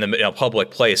course. In a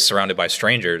public place surrounded by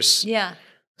strangers. Yeah.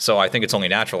 So I think it's only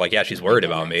natural. Like, yeah, she's worried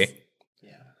about me.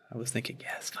 Yeah. I was thinking,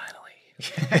 yes, finally.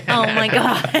 Oh my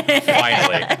God.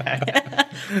 Finally.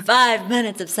 5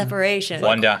 minutes of separation.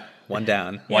 One down. One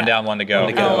down. One down, one to go.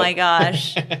 Oh my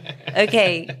gosh.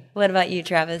 Okay. What about you,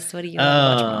 Travis? What do you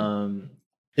watch?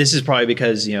 This is probably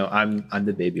because, I'm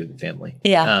the baby of the family.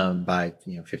 Yeah. By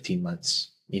 15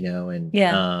 months,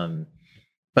 and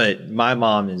but my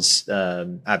mom is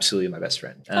absolutely my best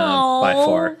friend by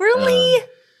far. Really?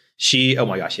 Oh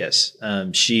my gosh, yes.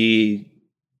 She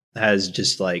has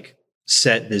just like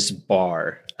set this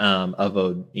bar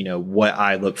of what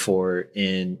I look for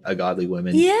in a godly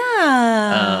woman.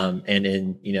 Yeah. And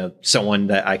in, someone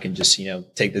that I can just,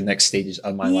 take the next stages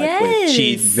of my life with.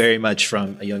 She very much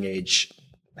from a young age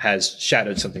has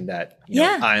shadowed something that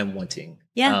I am wanting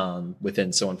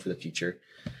within someone for the future.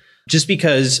 Just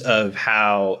because of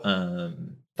how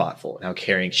thoughtful and how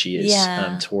caring she is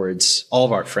towards all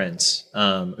of our friends.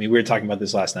 We were talking about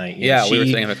this last night. We were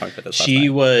talking about this last night. She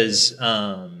was,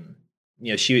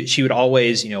 she would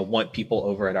always, want people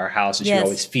over at our house, and she would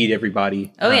always feed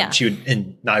everybody. She would,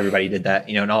 and not everybody did that,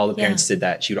 and all the parents did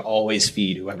that. She would always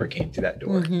feed whoever came through that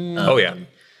door. Mm-hmm.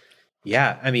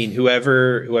 Yeah, I mean,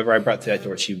 whoever I brought to that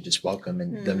door, she would just welcome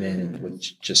them in, and with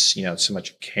just so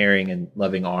much caring and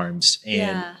loving arms.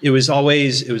 And it was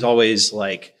always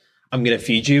like, I'm going to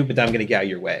feed you, but then I'm going to get out of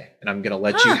your way, and I'm going to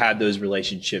let you have those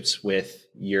relationships with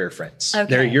your friends. Okay.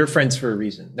 They're your friends for a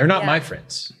reason. They're not my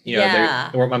friends. They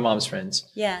weren't my mom's friends.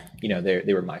 Yeah.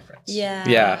 They were my friends. Yeah.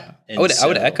 Yeah. I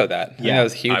would echo that. Yeah, that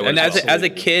was huge. And as a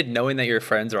kid, knowing that your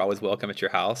friends are always welcome at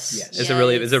your house is a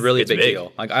really big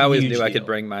deal. Like I always knew I could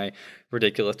bring my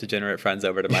ridiculous degenerate friends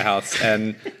over to my house,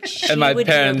 and my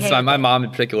parents, my mom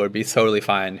in particular, would be totally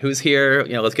fine. Who's here?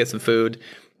 Let's get some food.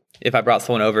 If I brought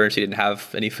someone over and she didn't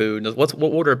have any food,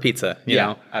 we'll order a pizza. You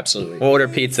know, absolutely. We'll order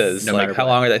pizzas. Like, how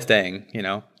long are they staying?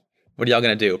 What are y'all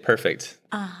gonna do? Perfect.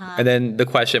 And then the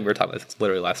question we were talking about this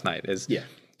literally last night is,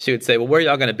 she would say, "Well, where are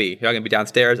y'all gonna be? Y'all gonna be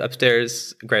downstairs,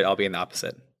 upstairs? Great, I'll be in the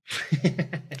opposite."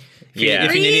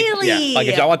 Really? Like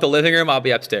if y'all want the living room, I'll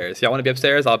be upstairs. If y'all want to be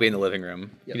upstairs, I'll be in the living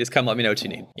room. You just come, let me know what you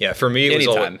need. Yeah, for me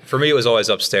it was always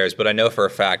upstairs, but I know for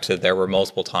a fact that there were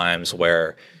multiple times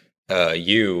where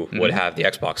you would have the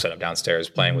Xbox set up downstairs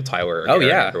playing with Tyler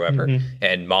or whoever,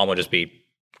 and mom would just be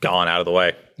gone out of the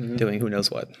way. Doing who knows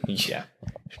what. Yeah.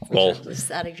 Well, just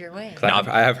out of your way.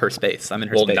 I have her space. I'm in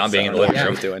her space. Not being in the living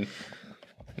room. Doing.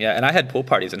 Yeah, and I had pool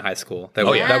parties in high school that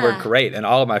were great, and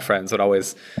all of my friends would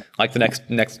always, like the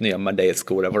next Monday at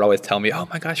school, would always tell me, "Oh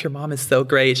my gosh, your mom is so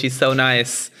great. She's so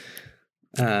nice."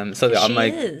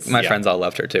 My friends all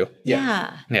loved her too.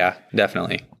 Yeah,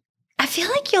 definitely. I feel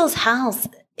like y'all's house.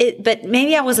 But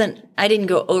maybe I didn't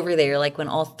go over there like when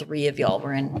all three of y'all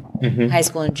were in high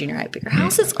school and junior high, but your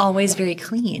house is always very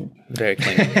clean. Very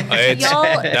clean.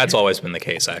 That's always been the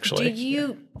case, actually.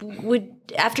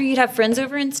 After you'd have friends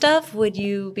over and stuff, would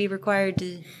you be required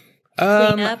to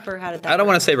clean up, or how did that I don't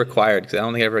work? want to say required because I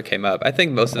don't think it ever came up. I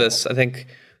think most of us,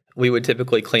 we would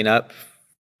typically clean up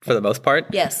for the most part.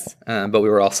 Yes. But we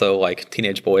were also like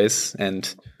teenage boys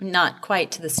and not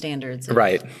quite to the standards.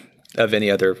 Of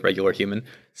any other regular human.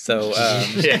 So,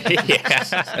 Yeah.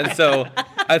 and so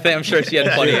I'm sure she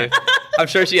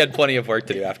had plenty of work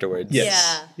to do afterwards. Yeah.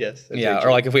 Yes. that's Yeah. very Or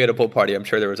true. like if we had a pool party, I'm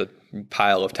sure there was a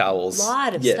pile of towels A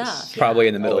lot of Yes. stuff. probably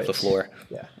in the middle of the Always. floor.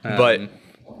 Yeah. But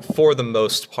for the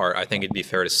most part, I think it'd be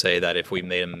fair to say that if we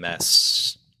made a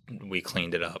mess, we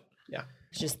cleaned it up. Yeah.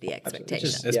 It's just the expectation.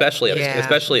 Just- Especially Yeah.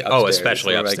 especially upstairs. Oh,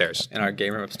 especially We're, like, upstairs. in our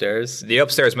game room upstairs. The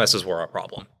upstairs messes were a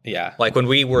problem. Yeah. Like when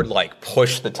we would like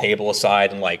push the table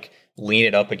aside and like lean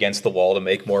it up against the wall to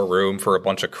make more room for a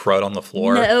bunch of crud on the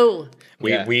floor. No.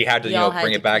 We had to Y'all had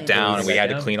bring to it back clean down, it. and we had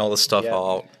to Yeah. clean all the stuff Yeah.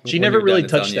 out. She When never you're really done,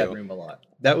 it's on touched that you. room a lot.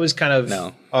 That was kind of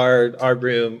No. our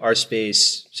room, our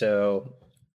space. So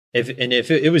if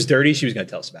it was dirty, she was going to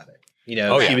tell us about it. You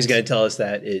know, Oh, she yeah. was going to tell us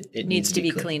that it Needs to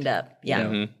be cleaned up. Yeah. You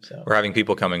know, so. We're having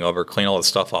people coming over, clean all the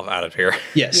stuff off out of here.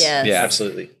 Yes. Yes. Yeah.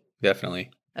 Absolutely. Definitely.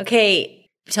 Okay.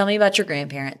 Tell me about your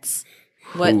grandparents.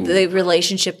 What the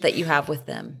relationship that you have with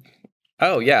them.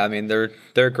 Oh yeah, I mean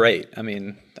they're great. I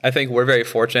mean, I think we're very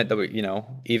fortunate that we,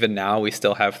 even now we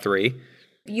still have 3.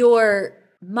 Your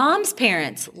mom's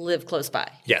parents live close by.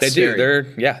 Yes, They do. Very.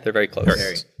 They're very close.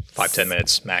 Very. 5-10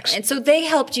 minutes max. And so they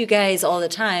helped you guys all the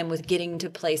time with getting to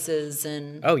places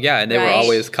and Oh yeah, and they were Right.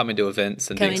 always coming to events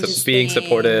and Coming to being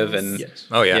supportive things. and Yes.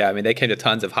 Oh yeah. yeah. I mean, they came to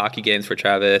tons of hockey games for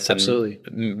Travis and Absolutely.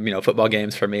 football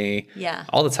games for me. Yeah.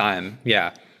 all the time.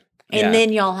 Yeah, And Yeah.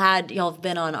 then y'all have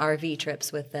been on RV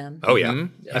trips with them. Oh yeah. Mhm.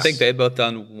 I think they've both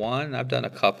done one. I've done a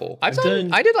couple. I've done-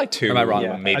 done. I did like 2. Am I wrong?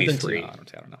 Yeah, maybe I've done 3. I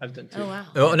don't know. I've done 2. Oh wow.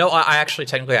 Oh, no, I actually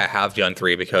technically I have done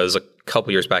 3 because a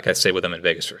couple years back I stayed with them in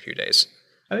Vegas for a few days.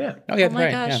 Oh yeah. Oh yeah, Oh my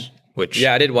right, gosh. Yeah. Which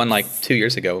Yeah, I did one like 2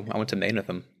 years ago. I went to Maine with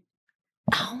them.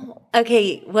 Oh,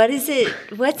 okay. What's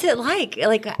it like?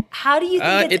 Like, how do you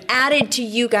think it's added to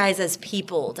you guys as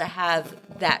people to have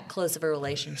that close of a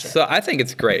relationship? So I think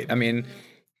it's great. I mean,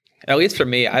 at least for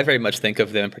me, I very much think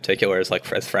of them in particular as like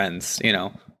as friends.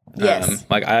 Yes.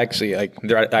 Like I actually like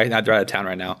they're out of town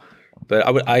right now,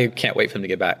 but I can't wait for them to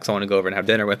get back because I want to go over and have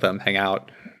dinner with them, hang out.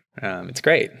 It's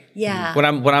great. Yeah. When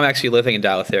I'm actually living in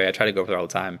Dallas area, I try to go over there all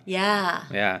the time. Yeah.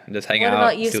 Yeah, and just hang What out,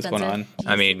 about you, see what's going Spencer?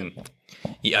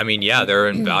 on. yeah, they're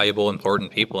invaluable,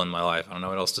 important people in my life. I don't know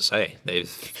what else to say. They've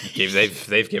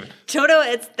given. Toto,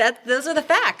 those are the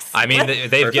facts. I mean,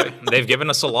 they've given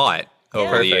us a lot over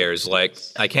the Perfect. years. Like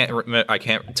I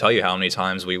can't tell you how many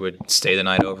times we would stay the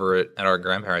night over at our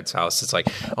grandparents' house. It's like,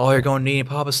 oh, you're going to Nina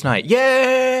Papa's night,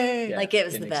 yay! Like it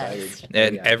was the Getting best.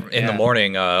 excited. And in the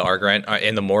morning,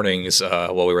 in the mornings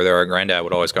while we were there, our granddad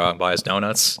would always go out and buy us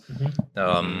donuts.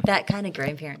 That kind of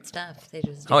grandparent stuff. They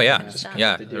just do Oh that yeah, kind of stuff.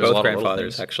 yeah. They do. There was a Both lot of little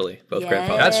grandfathers, things. actually. Both Yeah.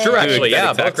 grandfathers. That's true, Do actually. that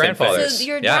Yeah, exact both same thing. grandfathers. So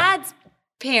your Yeah. dad's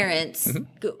parents,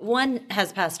 one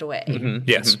has passed away,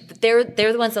 Yes. but they're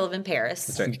the ones that live in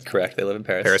Paris. Correct. They live in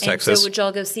Paris. Paris, And Texas. so would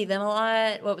y'all go see them a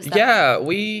lot? What was that? Yeah,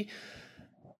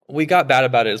 we got bad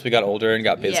about it as we got older and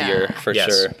got busier Yeah. for Yes.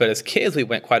 sure. But as kids, we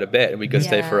went quite a bit, and we'd go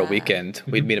stay for a Yeah. weekend.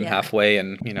 We'd meet them Yeah. halfway,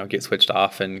 and get switched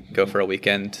off and go for a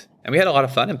weekend. And we had a lot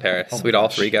of fun in Paris. We'd all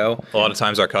 3 go. A lot of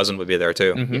times our cousin would be there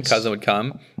too. Cousin would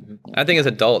come. I think as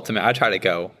adults, I try to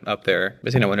go up there,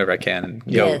 but whenever I can, and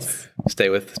go Yes. stay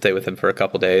with them for a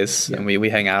couple days, and we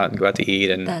hang out and go out to eat,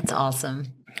 and That's awesome.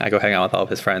 I go hang out with all of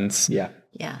his friends. Yeah.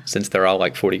 Yeah. Since they're all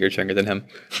like 40 years younger than him.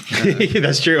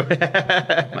 That's true.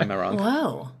 Am I wrong?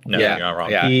 Whoa. No, Yeah. you're not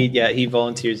wrong. Yeah. he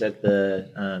volunteers at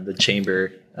the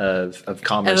chamber of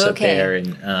commerce Oh, up okay. there,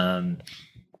 and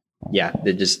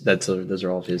those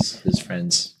are all of his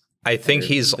friends. I think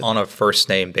he's on a first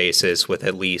name basis with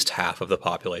at least half of the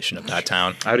population of that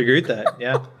town. I would agree with that.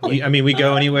 Yeah, we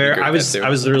go anywhere. agree I with was that too. I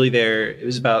was literally there. It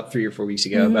was about 3 or 4 weeks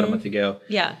ago, about a month ago.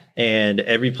 Yeah. And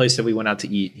every place that we went out to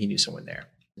eat, he knew someone there.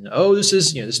 And, oh, this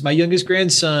is my youngest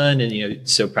grandson, and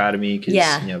so proud of me because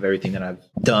Yeah. of everything that I've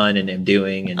done and am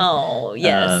doing. And Oh,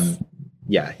 yes.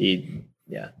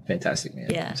 fantastic man.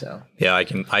 Yeah. So Yeah, I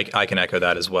can echo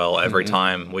that as well. Every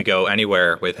time we go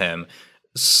anywhere with him,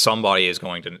 somebody is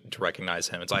going to recognize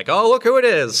him. It's like, oh, look who it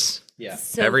is. yeah.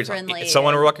 So Every time friendly.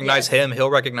 someone will recognize Yes. him, he'll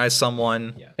recognize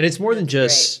someone. Yeah. And it's more than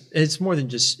That's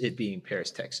just it being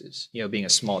Paris, Texas, being a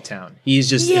small town. He's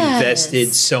just Yes.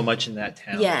 invested so much in that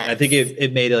town. Yes. I think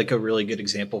it made like a really good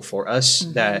example for us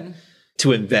that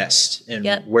to invest in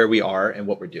Yep. where we are and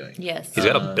what we're doing. Yes. He's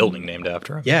got a building named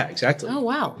after him. Yeah, exactly. Oh,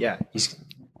 wow. Yeah. He's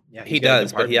Yeah, he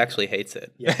does, but he actually hates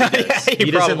it. Yeah, he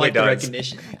doesn't like the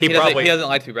recognition. He doesn't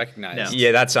like to be recognized. No.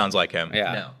 Yeah, that sounds like him.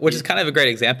 Yeah, which is kind of a great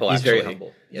example. He's actually. very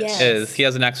humble. Yes. Is he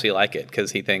doesn't actually like it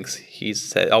because he thinks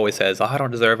always says, "Oh, I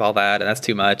don't deserve all that, and that's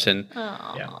too much." And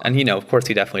of course,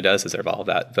 he definitely does deserve all of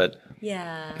that. But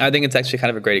I think it's actually kind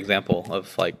of a great example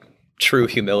of like true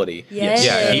humility. Yes.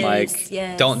 Yeah,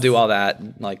 and don't do all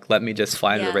that. Like, let me just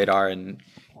fly under the radar and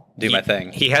do my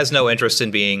thing. He has no interest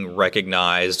in being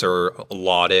recognized or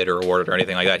lauded or awarded or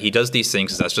anything like that. He does these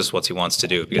things because that's just what he wants to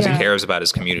do because he cares about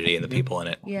his community and the people in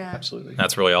it. Yeah, absolutely.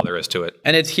 That's really all there is to it.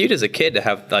 And it's huge as a kid to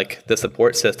have like the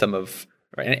support system of,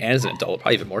 and as an adult,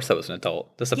 probably even more so as an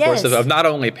adult, the support system of not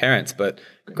only parents but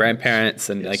grandparents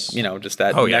and just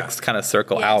that next kind of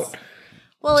circle out.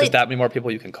 Well, just that many more people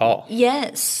you can call.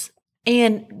 Yes.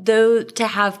 And though to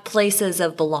have places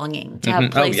of belonging, to have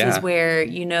places where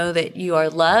you know that you are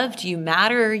loved, you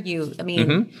matter,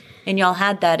 and y'all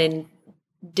had that in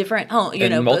different homes,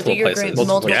 both of your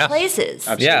multiple places.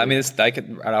 Absolutely. Yeah, I mean, it's like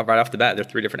right off the bat, there's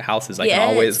 3 different houses I can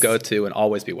always go to and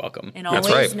always be welcome. And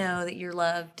always know that you're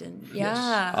loved. And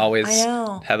always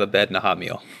have a bed and a hot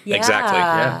meal. Yeah, exactly.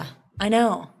 Yeah. I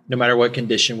know. No matter what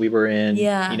condition we were in,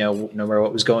 no matter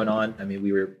what was going on, I mean,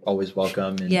 we were always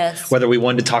welcome. And whether we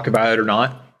wanted to talk about it or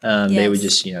not, they would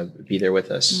just, be there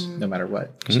with us no matter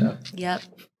what. So. Yep.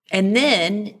 And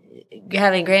then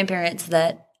having grandparents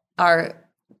that are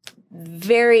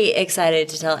very excited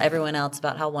to tell everyone else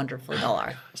about how wonderful y'all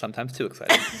are. Sometimes too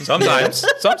excited.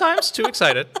 Sometimes too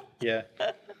excited. Yeah.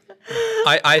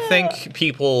 I think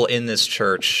people in this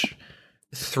church,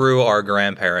 through our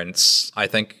grandparents, I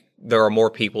think there are more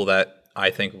people that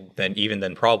I think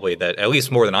than probably that, at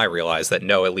least more than I realize, that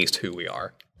know at least who we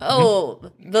are. Oh,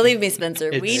 believe me,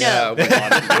 Spencer, we know.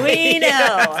 We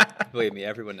know. Believe me,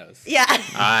 everyone knows. Yeah.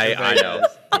 I know.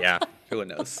 Yeah. Everyone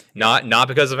knows. Not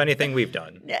because of anything we've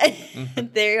done.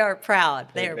 They are proud.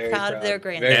 They are proud of their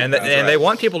grandparents. And they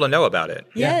want people to know about it.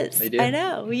 Yes, they do. I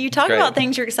know. Well, you talk about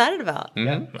things you're excited about.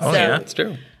 Mm-hmm. Oh, yeah. That's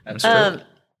true. That's true.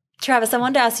 Travis, I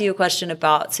wanted to ask you a question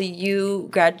about, so you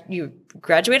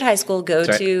graduate high school, go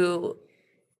to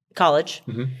college,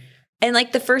 and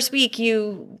like the first week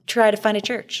you try to find a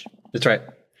church. That's right.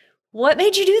 What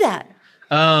made you do that?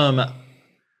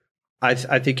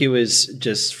 I think it was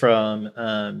just from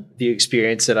the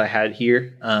experience that I had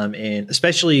here, and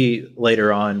especially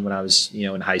later on when I was,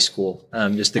 in high school,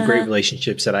 just the great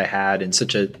relationships that I had and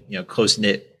such a close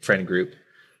knit friend group.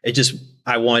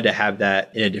 I wanted to have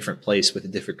that in a different place with a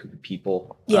different group of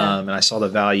people, and I saw the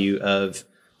value of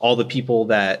all the people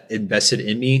that invested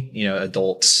in me,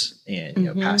 adults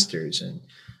and pastors and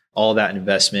all that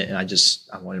investment, and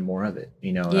I wanted more of it.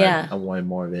 I wanted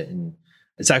more of it, and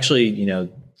it's actually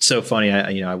so funny.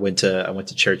 I went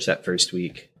to church that first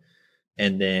week,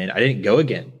 and then I didn't go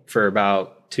again for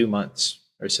about 2 months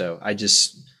or so.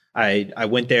 I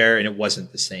went there and it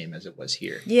wasn't the same as it was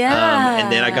here. Yeah.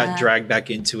 And then I got dragged back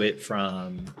into it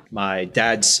from my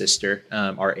dad's sister,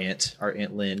 our aunt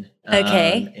Lynn.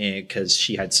 Okay. And because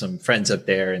she had some friends up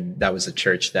there, and that was a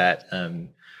church that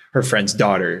her friends'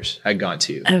 daughters had gone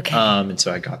to. Okay. And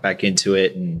so I got back into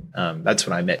it, and that's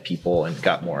when I met people and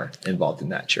got more involved in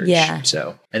that church. Yeah.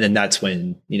 So, and then that's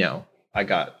when, I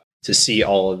got to see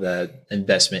all of the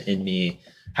investment in me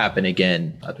happen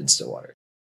again up in Stillwater.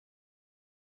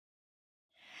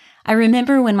 I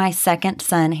remember when my second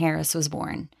son, Harris, was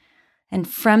born. And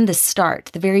from the start,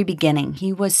 the very beginning,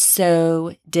 he was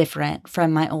so different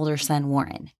from my older son,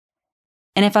 Warren.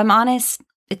 And if I'm honest,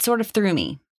 it sort of threw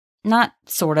me. Not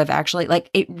sort of, actually.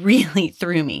 Like, it really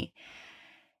threw me.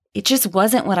 It just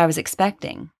wasn't what I was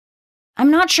expecting. I'm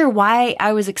not sure why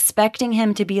I was expecting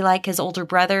him to be like his older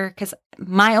brother, because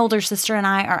my older sister and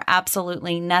I are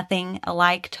absolutely nothing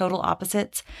alike, total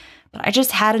opposites. But I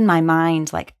just had in my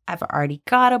mind, like, I've already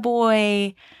got a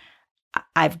boy.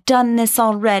 I've done this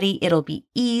already. It'll be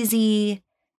easy.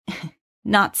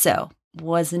 Not so.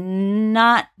 Was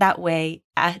not that way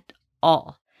at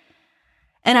all.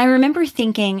 And I remember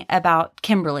thinking about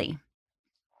Kimberly,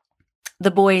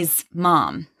 the boy's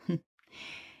mom,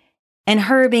 and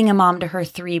her being a mom to her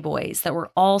 3 boys that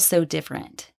were all so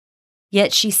different.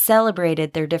 Yet she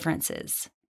celebrated their differences.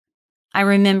 I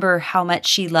remember how much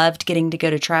she loved getting to go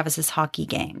to Travis's hockey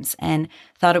games and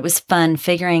thought it was fun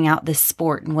figuring out this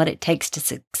sport and what it takes to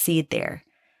succeed there.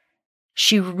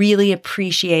 She really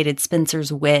appreciated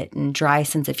Spencer's wit and dry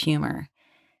sense of humor.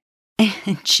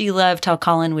 And she loved how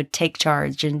Colin would take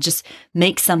charge and just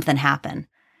make something happen.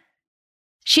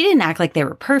 She didn't act like they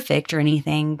were perfect or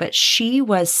anything, but she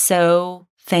was so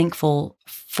thankful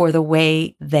for the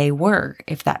way they were,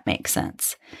 if that makes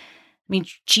sense. mean,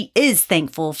 she is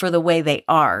thankful for the way they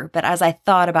are. But as I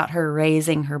thought about her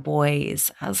raising her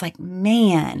boys, I was like,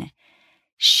 man,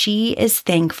 she is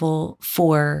thankful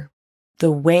for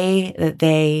the way that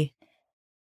they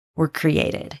were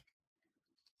created.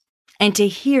 And to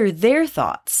hear their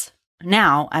thoughts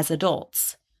now as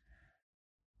adults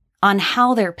on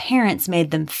how their parents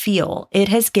made them feel, it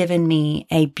has given me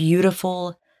a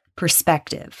beautiful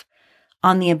perspective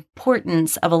on the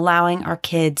importance of allowing our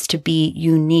kids to be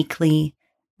uniquely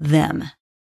them.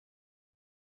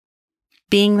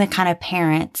 Being the kind of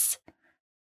parents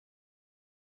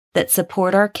that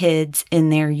support our kids in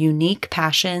their unique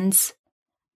passions,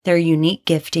 their unique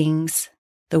giftings,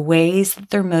 the ways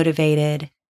that they're motivated,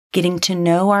 getting to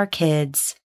know our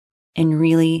kids, and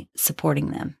really supporting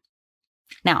them.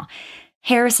 Now,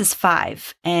 Harris is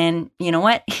 5, and you know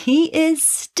what? He is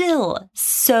still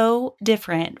so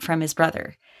different from his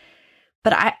brother.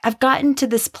 But I've gotten to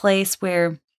this place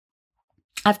where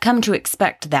I've come to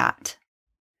expect that.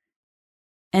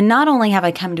 And not only have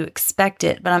I come to expect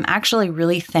it, but I'm actually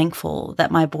really thankful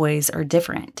that my boys are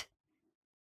different.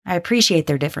 I appreciate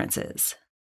their differences.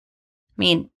 I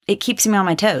mean, it keeps me on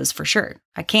my toes for sure.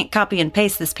 I can't copy and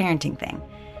paste this parenting thing.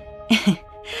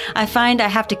 I find I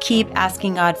have to keep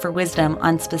asking God for wisdom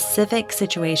on specific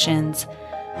situations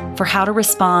for how to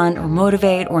respond or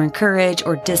motivate or encourage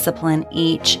or discipline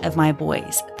each of my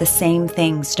boys. The same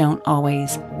things don't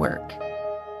always work.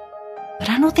 But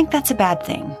I don't think that's a bad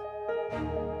thing.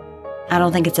 I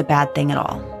don't think it's a bad thing at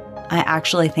all. I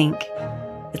actually think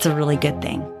it's a really good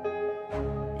thing.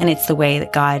 And it's the way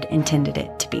that God intended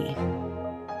it to be.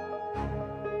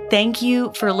 Thank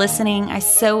you for listening. I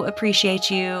so appreciate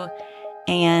you.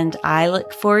 And I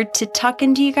look forward to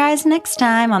talking to you guys next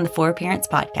time on the 4 Parents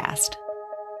Podcast.